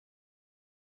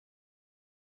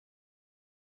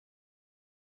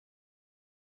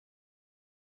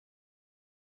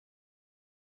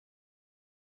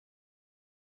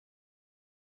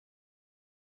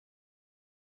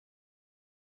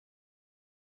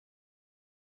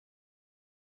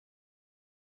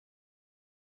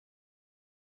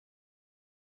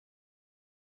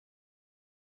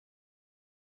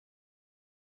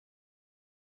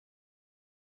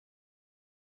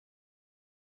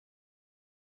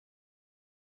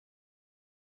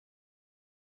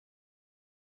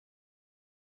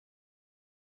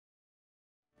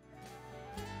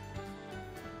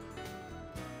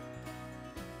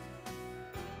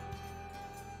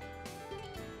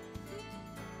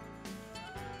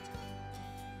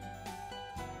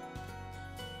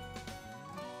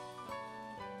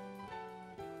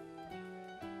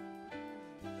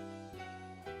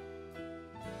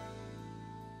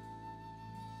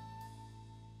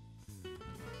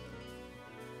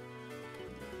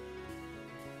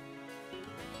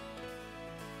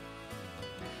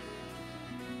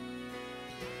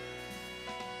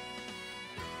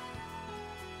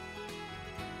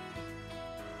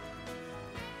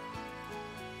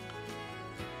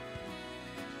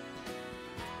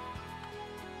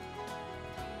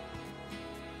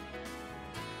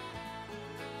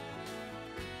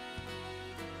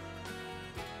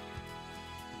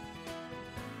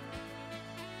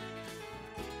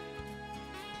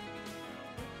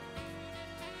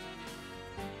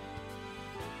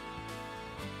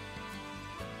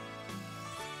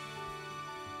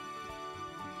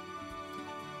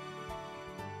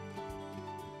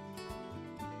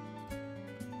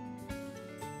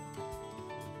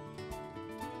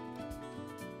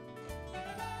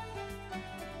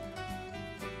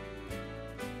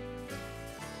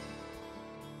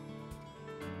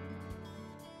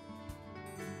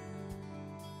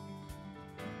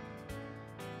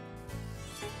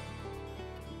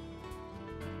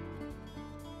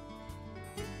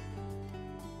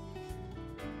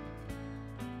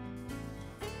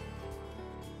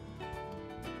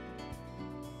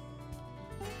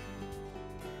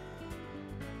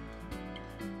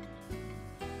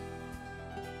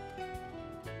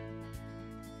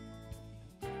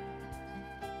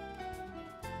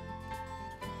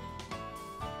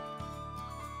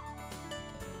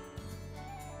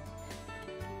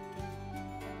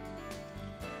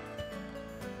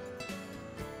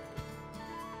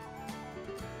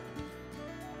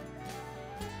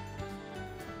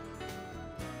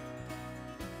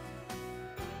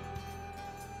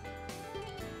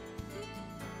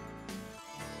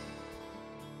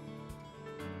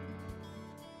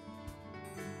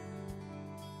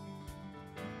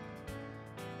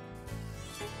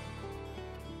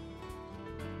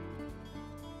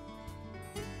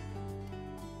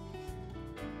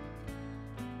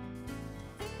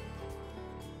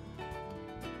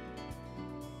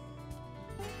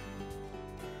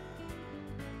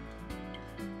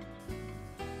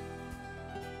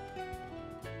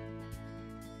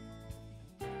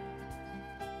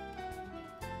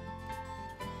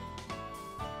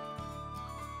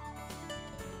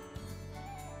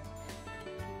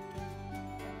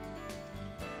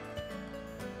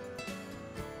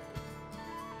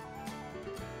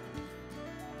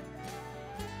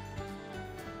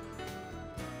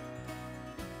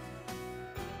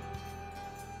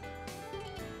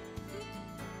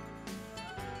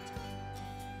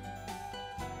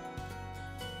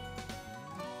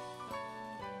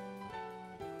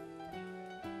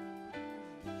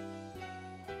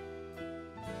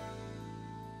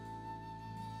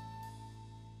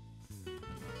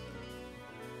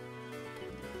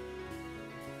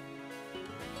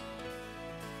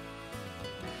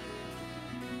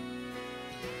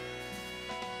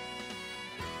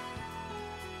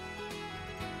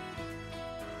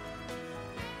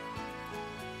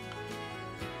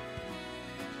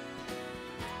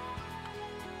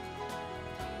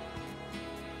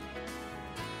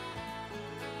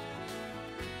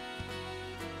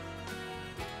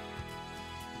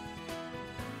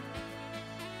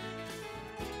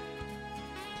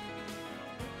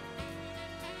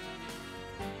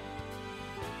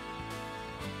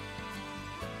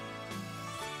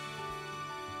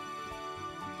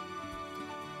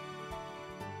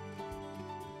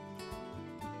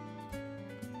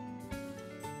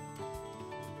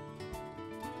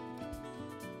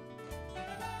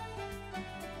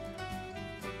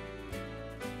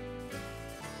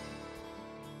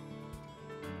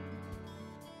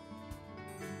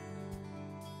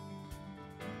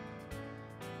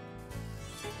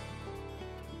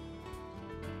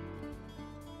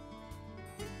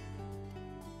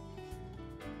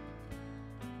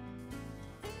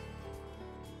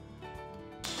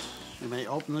You may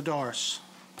open the doors.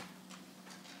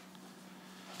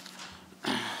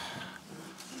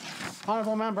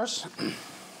 Honourable members,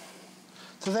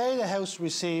 today the House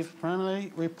received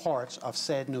preliminary reports of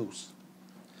said news.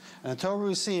 And until we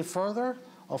receive further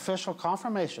official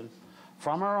confirmation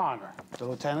from Her Honour, the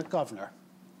Lieutenant Governor,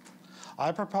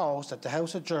 I propose that the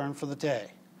House adjourn for the day.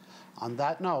 On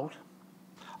that note,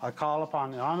 I call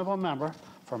upon the Honourable Member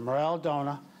for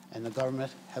Morell-Donagh and the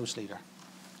Government House Leader.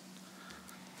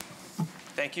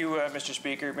 Thank you, Mr.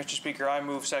 Speaker. Mr. Speaker, I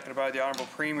move, seconded by the Honourable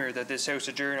Premier, that this House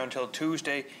adjourn until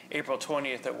Tuesday, April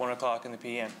 20th at 1 o'clock in the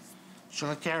PM.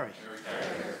 Shall it carry?